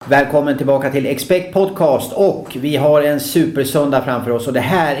Välkommen tillbaka till Expekts Podcast och vi har en Super-Söndag framför oss och det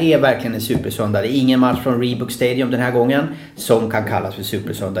här är verkligen en Super-Söndag. Det är ingen match från Reebok Stadium den här gången som kan kallas för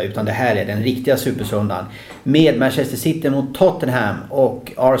Super-Söndag, utan det här är den riktiga Super-Söndagen med Manchester City mot Tottenham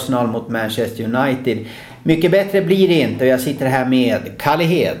och Arsenal mot Manchester United. Mycket bättre blir det inte och jag sitter här med Calle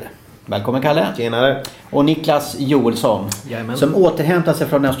Hed. Välkommen Kalle. Tjenare. Och Niklas Joelsson. Jajamän. Som återhämtar sig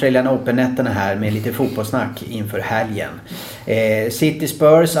från Australian Open-nätterna här med lite fotbollssnack inför helgen. City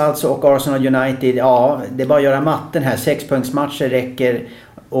Spurs alltså och Arsenal United. Ja, det är bara att göra matten här. 6-poängsmatcher räcker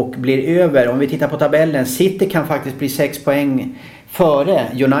och blir över. Om vi tittar på tabellen. City kan faktiskt bli 6 poäng före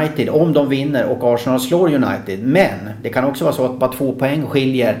United om de vinner och Arsenal slår United. Men det kan också vara så att bara 2 poäng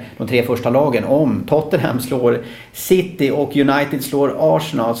skiljer de 3 första lagen om Tottenham slår City och United slår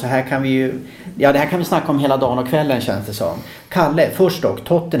Arsenal. Så här kan vi ju, ja det här kan vi snacka om hela dagen och kvällen känns det som. Kalle, först dock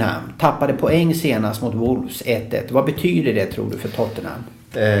Tottenham tappade poäng senast mot Wolves 1-1. Vad betyder det tror du för Tottenham?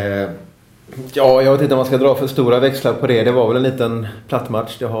 Ja, jag vet inte om man ska dra för stora växlar på det. Det var väl en liten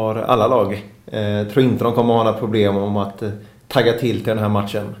plattmatch. Det har alla lag. Tror inte de kommer ha några problem om att tagga till den här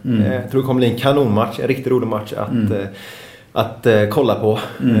matchen. Jag tror det kommer bli en kanonmatch, en riktigt rolig match att kolla på.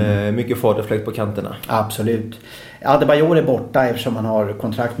 Mycket fart och fläkt på kanterna. Absolut. Adebayor är borta eftersom han har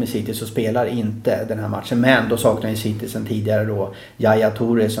kontrakt med City, så spelar inte den här matchen. Men då saknar ju City sedan tidigare då Yaya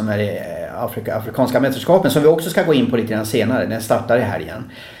Toure som är i Afrikanska mästerskapen, som vi också ska gå in på lite grann senare. Den startar i helgen.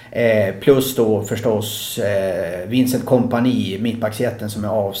 Plus då förstås Vincent Kompany, mittbacksjätten som är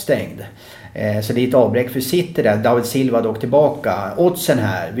avstängd. Så det är ett avbräck för City där. David Silva dock tillbaka. Oddsen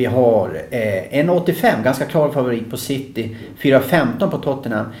här. Vi har 1,85. Ganska klar favorit på City. 4,15 på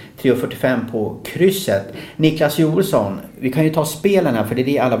Tottenham. 3,45 på krysset. Niklas Joelsson. Vi kan ju ta spelen här för det är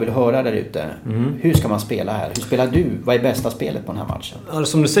det alla vill höra där ute. Hur ska man spela här? Hur spelar du? Vad är bästa spelet på den här matchen? Ja,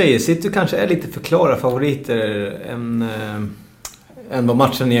 som du säger, City kanske är lite för klara favoriter än vad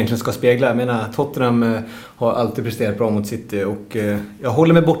matchen egentligen ska spegla. Jag menar, Tottenham har alltid presterat bra mot City och jag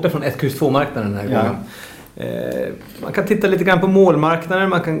håller mig borta från 1X2-marknaden den här gången. Man kan titta lite grann på målmarknaden,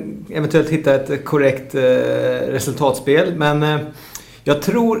 man kan eventuellt hitta ett korrekt resultatspel, men jag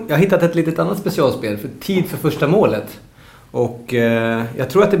har hittat ett litet annat specialspel för tid för första målet. Och jag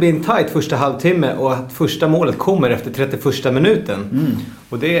tror att det blir en tight första halvtimme och att första målet kommer efter 31 minuten.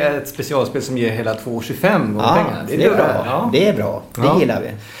 Och det är ett specialspel som ger hela 2,25 pengar. Det är bra. Ja. Det är bra. Det gillar vi.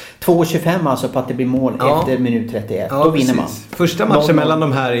 2,25 alltså på att det blir mål efter minut 31. Då vinner man. Första matchen mellan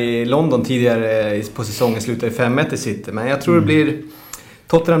de här i London tidigare på säsongen slutade i 5-1 i City. Men jag tror det blir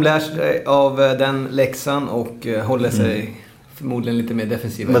Tottenham lär sig av den läxan och håller sig förmodligen lite mer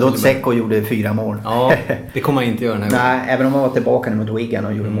defensiva. Men då Dzeko gjorde 4 mål. Ja, det kommer han inte göra den här gången. Nej, även om han var tillbaka mot Wigan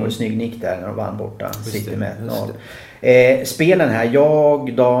och gjorde mål, snygg nick där när de vann borta. City med 0. Spelen här.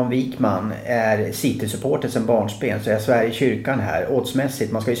 Jag, Dan Vikman, är City-supporter som barnspel. Så jag är Sverige i kyrkan här.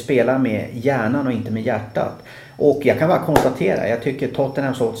 Oddsmässigt, man ska ju spela med hjärnan och inte med hjärtat. Och jag kan bara konstatera, jag tycker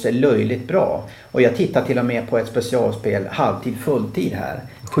Tottenhams odds är löjligt bra. Och jag tittar till och med på ett specialspel halvtid, fulltid här.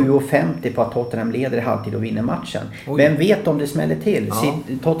 7,50 på att Tottenham leder i halvtid och vinner matchen. Vem vet om det smäller till? Ja.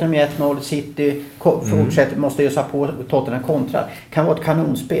 Tottenham är 1-0, City fortsätter, måste ösa på Tottenham kontra. Kan vara ett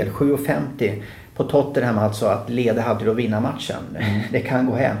kanonspel, 7,50 på Tottenham alltså att leda halvtid och vinna matchen. Det kan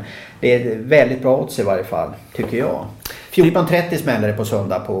gå hem. Det är väldigt bra odds i varje fall, tycker jag. 14,30 smäller det på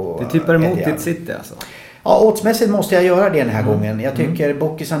söndag på. Det tippar emot ditt City alltså. Ja, oddsmässigt måste jag göra det den här gången. Jag tycker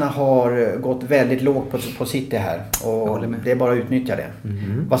bockisarna har gått väldigt lågt på City här. Och det är bara att utnyttja det.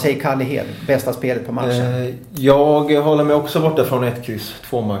 Vad säger Calle Hed? Bästa spelet på matchen? Jag håller mig också borta från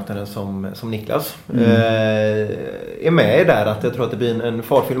 1X2-marknaden som Niklas. Är med där att jag tror att det blir en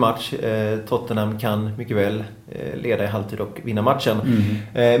fartfylld match. Tottenham kan mycket väl leda i halvtid och vinna matchen.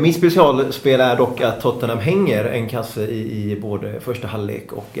 Min specialspel är dock att Tottenham hänger en kasse i både första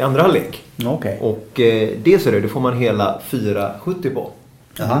halvlek och i andra halvlek. Okay. Och det ser det får man hela 4,70 på.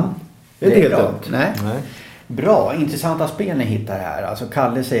 Jaha. Det är inte helt dumt. Nej. Bra, intressanta spel ni hittar här. Alltså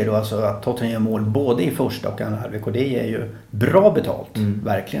Kalle säger då alltså att Tottenham gör mål både i första och andra halvlek och det ger ju bra betalt,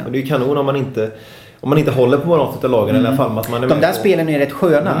 verkligen. Och det är ju kanon om man inte håller på något av lagen i alla fall. Att man är de där spelen är rätt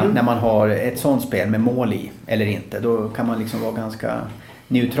sköna när man har ett sånt spel med mål i eller inte. Då kan man liksom vara ganska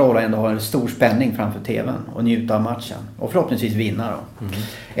neutral och ändå ha en stor spänning framför tvn och njuta av matchen. Och förhoppningsvis vinna då.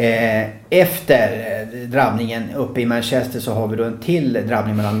 Efter drabbningen uppe i Manchester så har vi då en till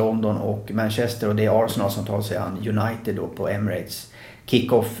drabbning mellan London och Manchester. Och det är Arsenal som tar sig an United då på Emirates.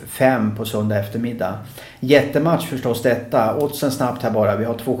 Kick-off 5 på söndag eftermiddag. Jättematch förstås detta. Oddsen snabbt här bara. Vi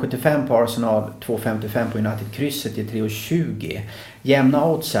har 2,75 på Arsenal, 2,55 på United. Krysset i 3,20. Jämna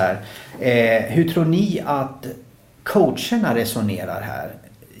odds här. Hur tror ni att coacherna resonerar här?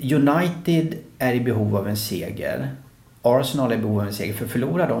 United är i behov av en seger. Arsenal är behov av en seger. För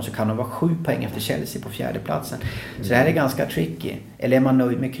förlorar de så kan de vara 7 poäng efter Chelsea på 4:e platsen. Så det här är ganska tricky. Eller är man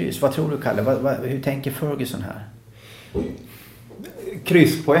nöjd med kryss? Vad tror du, Kalle? Hur tänker Ferguson här?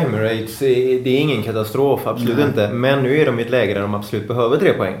 Kryss på Emirates, det är ingen katastrof, absolut inte. Men nu är de i ett läge där de absolut behöver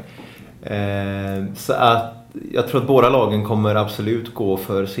 3 poäng. Så att jag tror att båda lagen kommer absolut gå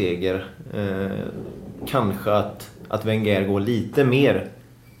för seger. Kanske att Wenger går lite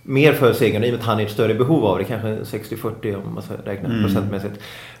mer för segern, i och med att han är ett större behov av det. Kanske 60-40 om man ska räkna procentmässigt.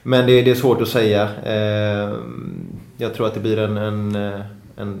 Men det är svårt att säga. Jag tror att det blir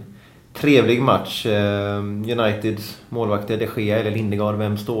en trevlig match. Uniteds målvakter De Gea eller Lindegaard,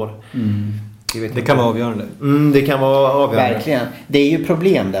 vem står? Det kan vara avgörande. Det kan vara avgörande. Verkligen. Det är ju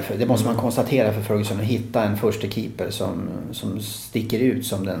problem därför. Det måste man konstatera för Ferguson, att hitta en första keeper som sticker ut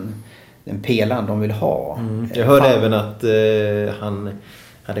som den pelaren de vill ha. Jag hörde även att han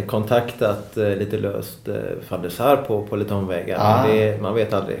hade kontaktat lite löst Van der Sar på lite omvägar. Man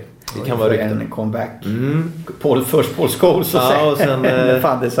vet aldrig. Det kan vara rykten. En comeback. Först Paul Scholes och sen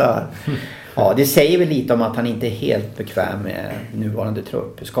Van der Sar. Ja, det säger väl lite om att han inte är helt bekväm med nuvarande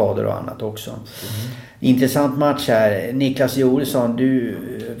trupp, skador och annat också. Intressant match här. Niklas Joelsson, du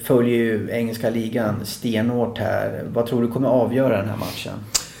följer ju engelska ligan stenhårt här. Vad tror du kommer avgöra den här matchen?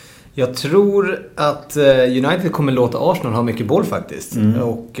 Jag tror att United kommer låta Arsenal ha mycket boll faktiskt.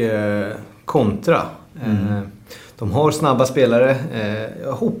 Och kontra. De har snabba spelare.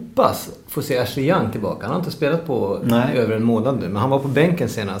 Jag hoppas få se Ashley Young tillbaka. Han har inte spelat på över en månad nu, men han var på bänken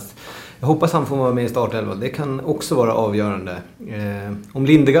senast. Jag hoppas han får vara med i startelvan. Det kan också vara avgörande. Om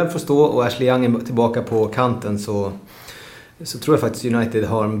Lindegaard får stå och Ashley Young är tillbaka på kanten så tror jag faktiskt United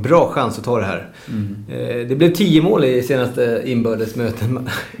har en bra chans att ta det här. Det blev 10 mål i senaste inbördesmöten.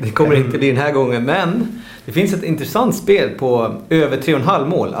 Det kommer inte bli den här gången, men det finns ett intressant spel på över 3,5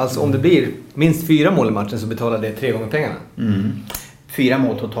 mål. Alltså om det blir minst 4 mål i matchen så betalar det 3 gånger pengarna. 4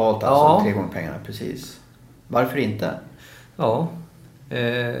 mål totalt, alltså 3 gånger pengarna, precis. Varför inte? Ja.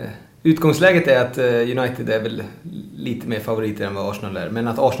 Utgångsläget är att United är väl lite mer favoriter än vad Arsenal är. Men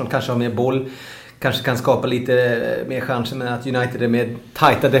att Arsenal kanske har mer boll, kanske kan skapa lite mer chanser, men att United är mer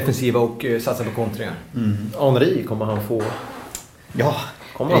tajta defensiva och satsar på kontringar. Henry kommer han få. Ja,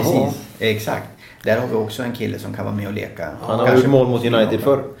 precis. Exakt. Där har vi också en kille som kan vara med och leka. Han har gjort mål mot United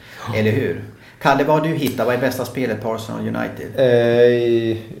förr. Eller hur? Kalle, vad har du hittat? Vad är bästa spelet på Arsenal United?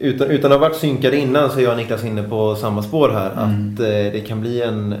 Utan att ha varit synkade innan så är jag och Niklas inne på samma spår här. Att det kan bli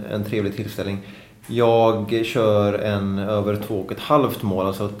en trevlig tillställning. Jag kör en över 2,5 mål,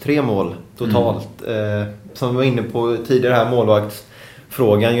 alltså 3 mål totalt. Som vi var inne på tidigare här,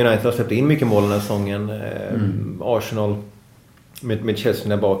 målvaktsfrågan. United har släppt in mycket mål den här säsongen. Arsenal med Chelsea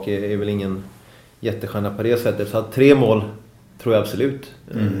där bak är väl ingen jättestjärna på det sättet. Så att 3 mål tror jag absolut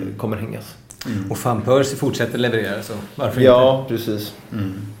kommer hängas. Och Van Persie fortsätter leverera, så varför inte? Ja, precis.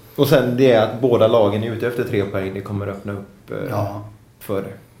 Och sen det är att båda lagen är ute efter 3 poäng. Det kommer öppna upp för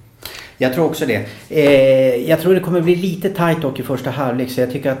det. Jag tror också det. Jag tror det kommer bli lite tajt dock i första halvlek. Så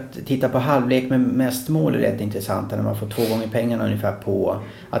jag tycker att titta på halvlek med mest mål är rätt intressant. När man får 2 gånger pengarna ungefär på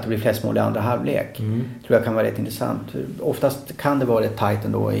att det blir flest mål i andra halvlek. Tror jag kan vara rätt intressant. Oftast kan det vara rätt tajt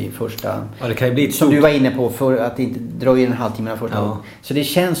ändå i första. Ja, det kan ju bli som du var inne på, för att det inte dröjer en halvtimme första gången. Så det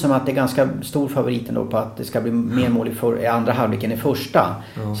känns som att det är ganska stor favorit ändå på att det ska bli mer mål i andra halvlek än i första.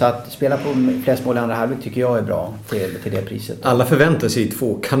 Så att spela på flest mål i andra halvlek tycker jag är bra till det priset. Alla förväntar sig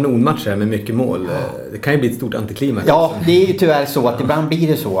 2 kanonmatcher med mycket mål. Det kan ju bli ett stort antiklimax. Ja, det är ju tyvärr så att ibland blir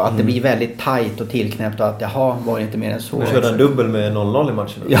det så att det blir väldigt tajt och tillknäppt och att var det inte mer än så. Du körde en dubbel med 0-0 i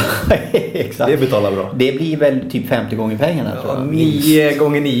matchen. Ja, exakt. Det betalar bra. Det blir väl typ 50 gånger pengarna. Ja, 9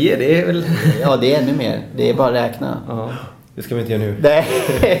 gånger 9, det är väl... Ja, det är ännu mer. Det är bara att räkna. Ja. Det ska vi inte göra nu. Nej.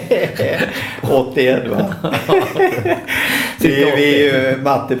 81 va? Vi är ju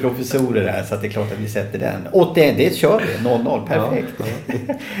matteprofessorer här så att det är klart att vi sätter den. 81, det kör vi. 0-0, perfekt.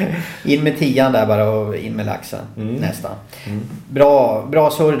 In med 10 där bara och in med laxen nästan.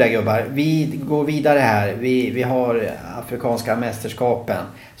 Bra surr där gubbar. Vi går vidare här. Vi har Afrikanska mästerskapen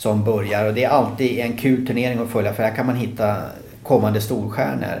som börjar och det är alltid en kul turnering att följa för här kan man hitta kommande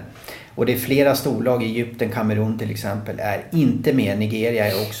storstjärnor. Och det är flera storlag, Egypten, Kamerun till exempel, är inte med. Nigeria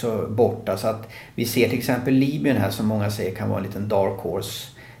är också borta. Så att vi ser till exempel Libyen här som många säger kan vara en liten dark horse.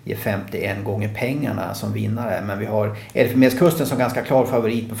 Ger 51 gånger pengarna som vinnare. Men vi har Elfenbenskusten som ganska klar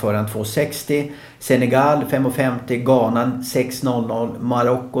favorit på förhand 2,60. Senegal 5,50. Ghana 6,00.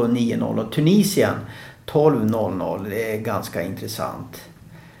 Marocko 9,00. Och Tunisien 12,00. Det är ganska intressant.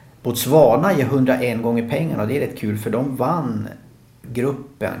 Botswana ger 101 gånger pengarna och det är rätt kul för de vann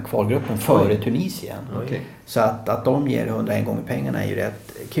kvalgruppen före Tunisien. Så att de ger 101 gånger pengarna är ju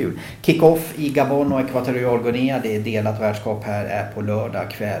rätt kul. Kick-off i Gabon och Ekvatorialguinea, det är delat värdskap här, är på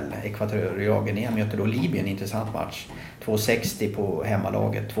lördag kväll. Ekvatorialguinea möter då Libyen, intressant match. 2,60 på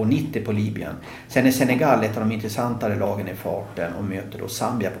hemmalaget, 2,90 på Libyen. Sen är Senegal ett av de intressantare lagen i farten och möter då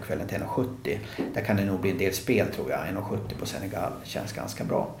Zambia på kvällen till 1,70. Där kan det nog bli en del spel tror jag. 1,70 på Senegal känns ganska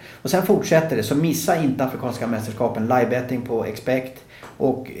bra. Och sen fortsätter det, så missa inte Afrikanska mästerskapen, live-betting på Expekt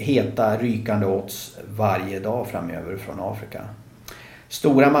och heta rykande odds varje dag framöver från Afrika.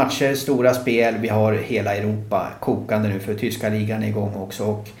 Stora matcher, stora spel. Vi har hela Europa kokande nu, för tyska ligan är igång också.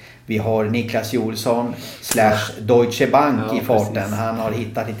 Och vi har Niklas Joelsson / Deutsche Bank i farten. Precis. Han har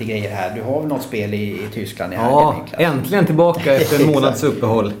hittat lite grejer här. Du har väl något spel i Tyskland i helgen, Niklas? Äntligen tillbaka efter en månads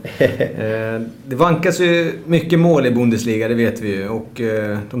uppehåll. Det vankas ju mycket mål i Bundesliga, det vet vi ju. Och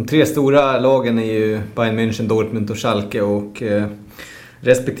de 3 stora lagen är ju Bayern München, Dortmund och Schalke. Och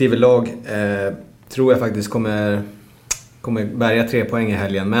respektive lag tror jag faktiskt kommer bärga 3 poäng i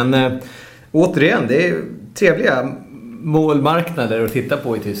helgen. Men återigen, det är trevliga målmarknader att titta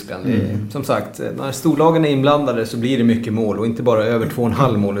på i Tyskland. Som sagt, när storlagen är inblandade så blir det mycket mål. Och inte bara över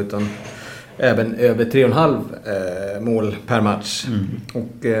 2,5 mål utan även över 3,5 mål per match.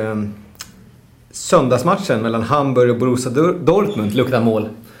 Och söndagsmatchen mellan Hamburg och Borussia Dortmund luktar mål.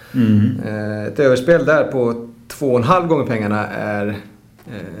 Ett överspel där på 2,5 gånger pengarna är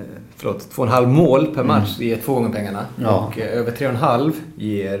 2,5 mål per match ger 2 gånger pengarna. Och över 3,5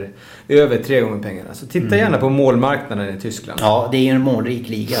 ger över 3 gånger pengarna. Så titta gärna på målmarknaden i Tyskland. Ja, det är en målrik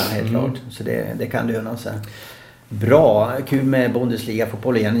liga helt klart. Så det kan löna sig. Bra, kul med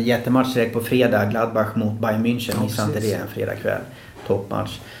Bundesliga-fotboll igen. Jättematch direkt på fredag. Gladbach mot Bayern München. Missa inte det en fredagkväll.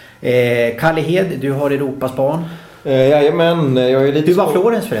 Toppmatch. Calle Hed, du har Europaspan. Jajamän, jag är lite... Du var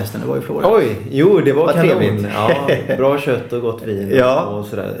Florens förresten, du var i Florens. Oj, jo det var trevligt. Ja, bra kött och gott vin och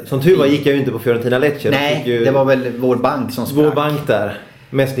sådär. Som tur var gick jag ju inte på Fiorentina Lecce. Nej, det var väl vår bank som sprack. Vår bank där,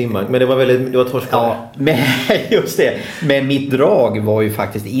 mest inbank, men det var torskare. Ja, men just det. Men mitt drag var ju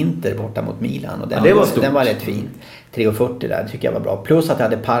faktiskt Inter borta mot Milan och den var rätt fin. 3,40 där tycker jag var bra. Plus att jag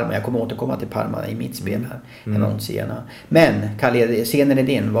hade Parma. Jag kommer återkomma till Parma i mitt spel här. Men Calle, scenen är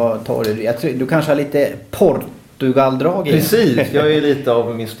din. Vad tar du? Jag tror, du kanske har lite Portugal-drag i. Precis, jag är lite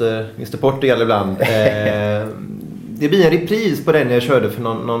av Mr. Portugal ibland. Det blir en repris på den jag körde för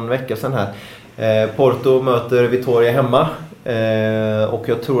någon vecka sedan här. Porto möter Vitória hemma. Och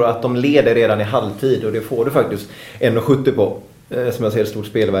jag tror att de leder redan i halvtid. Och det får du faktiskt 1,70 på. Som jag ser ett stort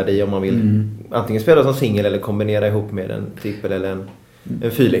spelvärde i om man vill antingen spela som singel eller kombinera ihop med en trippel eller en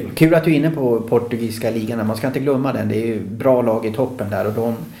fyling. Kul att du är inne på portugisiska ligan. Man ska inte glömma den. Det är ju bra lag i toppen där.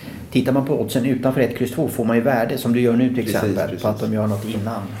 Och tittar man på oddsen utanför 1,2 får man ju värde som du gör nu till exempel. Precis. På att de gör något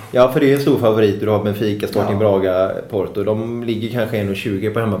innan. Ja, för det är en stor favorit. Du har Benfica, Sporting Braga, Porto. De ligger kanske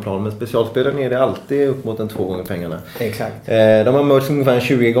 1,20 på hemmaplan. Men specialspelen är det alltid upp mot 2 gånger pengarna. Exakt. De har mötts ungefär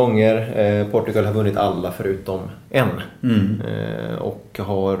 20 gånger. Portugal har vunnit alla förutom en. Och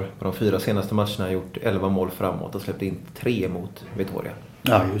har på de 4 senaste matcherna gjort 11 mål framåt och släppt in 3 mot Vitória.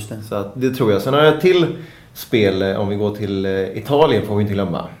 Ja, just det. Så att det tror jag. Sen har jag till spel, om vi går till Italien får vi inte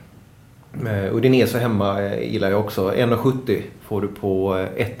glömma. Udinese hemma gillar jag också. 1,70 får du på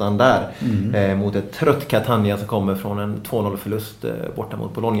ettan där. Mot ett trött Catania som kommer från en 2-0 förlust borta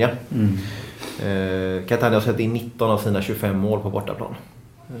mot Bologna. Catania har sett in 19 av sina 25 mål på bortaplan.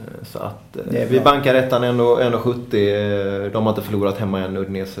 Så att vi bankar ettan 1,70. De har inte förlorat hemma än.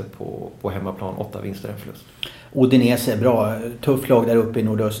 Udinese på hemmaplan 8 vinster, en förlust. Udinese är bra. Tuff lag där uppe i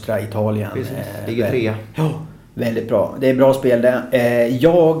nordöstra Italien. Precis, ligger 3. Ja. Väldigt bra. Det är bra spel det.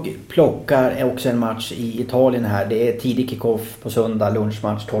 Jag plockar också en match i Italien här. Det är tidig kick-off på söndag,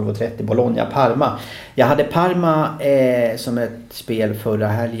 lunchmatch 12:30, Bologna-Parma. Jag hade Parma som ett spel förra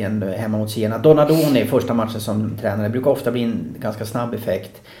helgen hemma mot Siena. Donadoni, första matchen som tränare, brukar ofta bli en ganska snabb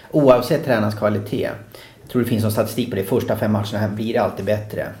effekt. Oavsett tränarens kvalitet. Jag tror det finns någon statistik på det. Första 5 matcherna här blir det alltid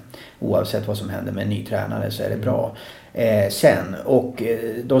bättre. Oavsett vad som händer med en ny tränare så är det bra. Sen och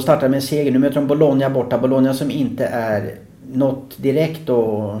de startar med en seger. Nu möter de Bologna borta. Bologna som inte är något direkt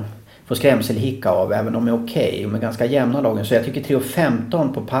att få skrämselhicka av, även om de är okej. De är ganska jämna lagen. Så jag tycker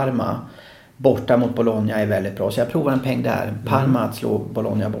 3,15 på Parma borta mot Bologna är väldigt bra. Så jag provar en peng där. Parma att slå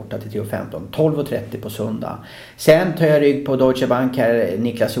Bologna borta till 3,15. 12:30 på söndag. Sen tar jag rygg på Deutsche Bank här.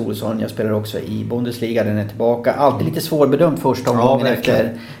 Niklas Joelsson. Jag spelar också i Bundesliga. Den är tillbaka. Alltid lite svårbedömt första omgången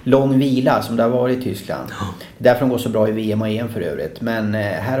efter lång vila som det har varit i Tyskland. Därför de går så bra i VM och EM för övrigt. Men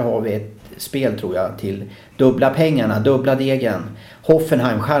här har vi ett spel tror jag till dubbla pengarna, dubbla degen.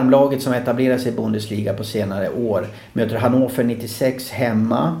 Hoffenheim, skärmlaget som etablerar sig i Bundesliga på senare år, möter Hannover 96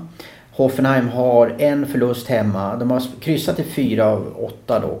 hemma. Hoffenheim har en förlust hemma. De har kryssat till 4 av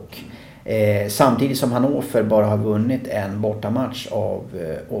 8 dock. Samtidigt som Hannover bara har vunnit en bortamatch av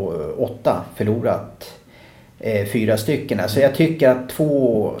 8, förlorat 4 stycken. Så jag tycker att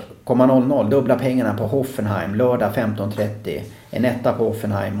 2,00 dubbla pengarna på Hoffenheim lördag 15:30, en etta på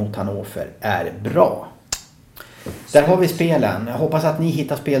Hoffenheim mot Hannover är bra. Där har vi spelen. Jag hoppas att ni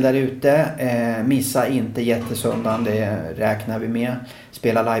hittar spel där ute. Missa inte jättesöndagen, det räknar vi med.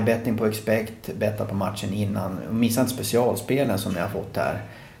 Spela live-betting på Expekt, betta på matchen innan. Missa inte specialspelen som jag har fått här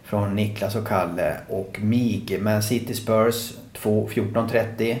från Niklas och Calle och mig. Man City Spurs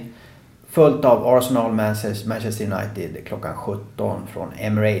 14:30. Följt av Arsenal Manchester United klockan 17 från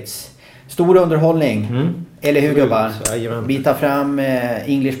Emirates. Stor underhållning. Eller hur gubbar? Vi tar fram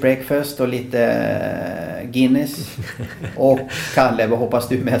English breakfast och lite Guinness. Och Kalle, vad hoppas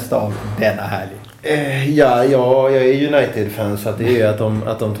du mest av denna helg? Jag är United-fan, så att det är ju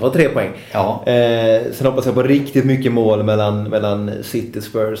att de tar 3 poäng. Ja. Sen hoppas jag på riktigt mycket mål mellan City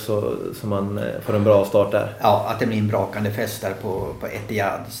Spurs, så man får en bra start där. Ja, att det blir en brakande fest där på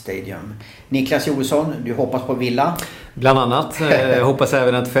Etihad Stadium. Niklas Joelsson, du hoppas på Villa? Bland annat. Jag hoppas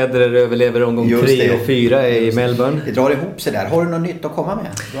även att Federer överlever omgång 3 och 4 i Melbourne. Det drar ihop sig där. Har du något nytt att komma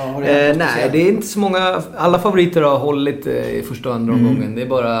med? Nej, det är inte så många. Alla favoriter har hållit i första och andra omgången. Det är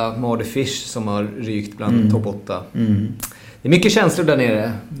bara Mardy Fish som har rykt bland topp 8. Det är mycket känslor där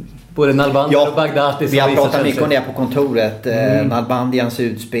nere. Både Nalbandian och Baghdadi. Vi har pratat mycket om det på kontoret. Nalbandians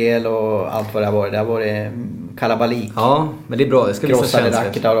utspel och allt vad det har varit. Det har varit kalabalik. Ja, men det är bra. Det ska visa känslor. Krossade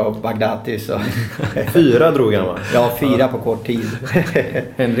racketar av Baghdadi. 4 drog han, va? Ja, 4 på kort tid.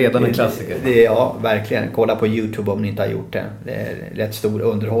 Redan en klassiker. Ja, verkligen. Kolla på YouTube om ni inte har gjort det. Det är rätt stor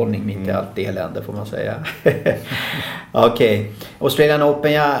underhållning mitt i allt det elände, får man säga. Okej. Australian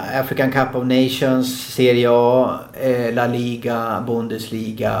Open, ja. African Cup of Nations, Serie A, La Liga,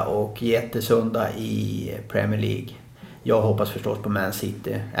 Bundesliga och jättesöndag i Premier League. Jag hoppas förstås på Man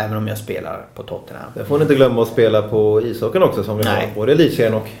City, även om jag spelar på Tottenham. Jag får inte glömma att spela på ishockeyn också, som vi har både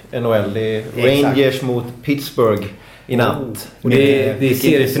elitserien och NHL. Det är Rangers mot Pittsburgh i natt. Och det är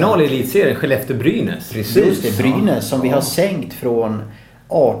seriefinal i elitserien, Skellefteå-Brynäs. Precis. Just det, Brynäs som vi har sänkt från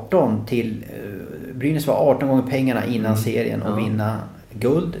 18 till... Brynäs var 18 gånger pengarna innan serien och vinna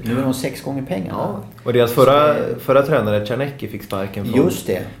guld. Nu är de 6 gånger pengarna. Ja. Och deras förra tränare Czernecki fick sparken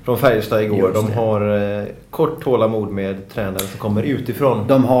från Färjestad igår. De har kort tålamod med tränare som kommer utifrån.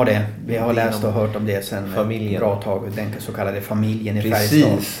 De har det. Vi har läst och hört om det sen ett bra tag. Den så kallade familjen i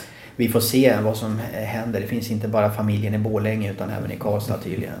Färjestad. Vi får se vad som händer. Det finns inte bara familjen i Borlänge utan även i Karlstad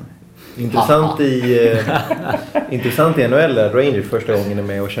tydligen. Intressant i NHL är Rangers första gången är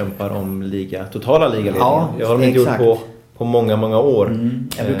med och kämpar om totala ligaledningen. Ja, jag har de inte gjort på många år.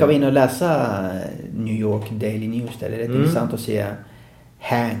 Jag brukar vara inne och läsa New York Daily News där. Det är rätt intressant att se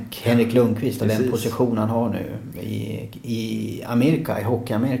Henrik Lundqvist och den position han har nu i Amerika, i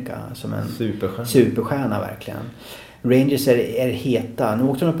Hockey-Amerika, som en superstjärna verkligen. Rangers är heta. Nu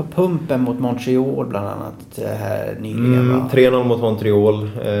åkte de på pumpen mot Montreal bland annat här nyligen. 3-0 mot Montreal.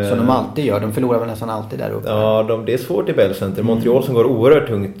 Som de alltid gör. De förlorar väl nästan alltid där uppe. Ja, det är svårt i Bell Center. Montreal som går oerhört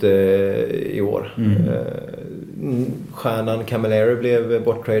tungt i år. Stjärnan Camilleri blev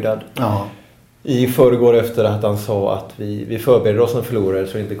borttradad. Ja. I förrgår efter att han sa att vi förbereder oss som förlorare,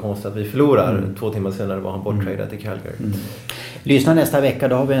 så är det inte konstigt att vi förlorar. 2 timmar senare var han borttradad till Calgary. Lyssna nästa vecka,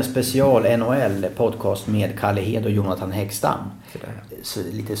 då har vi en special NHL-podcast med Calle Hed och Jonathan Häggstam.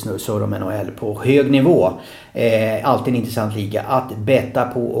 Lite snurr om NHL på hög nivå. Alltid en intressant liga att betta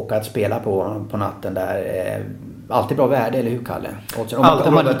på och att spela på natten där. Alltid bra värde, eller hur Kalle?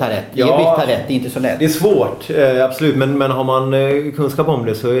 Om man hittar rätt. Hittar rätt, det är inte så lätt. Det är svårt, absolut. Men har man kunskap om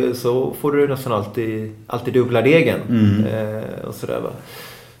det så får du nästan alltid dubbla degen. Och sådär, va?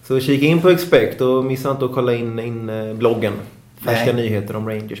 Så kika in på Expekt och missa inte att kolla in bloggen. Färska nyheter om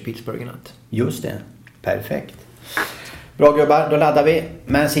Rangers Pittsburgh i natt. Just det, perfekt. Bra gubbar, då laddar vi.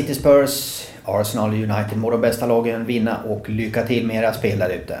 Man City Spurs, Arsenal och United må de bästa lagen vinna och lycka till med era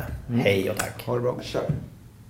spelare ute. Hej och tack. Ha det bra. Kör.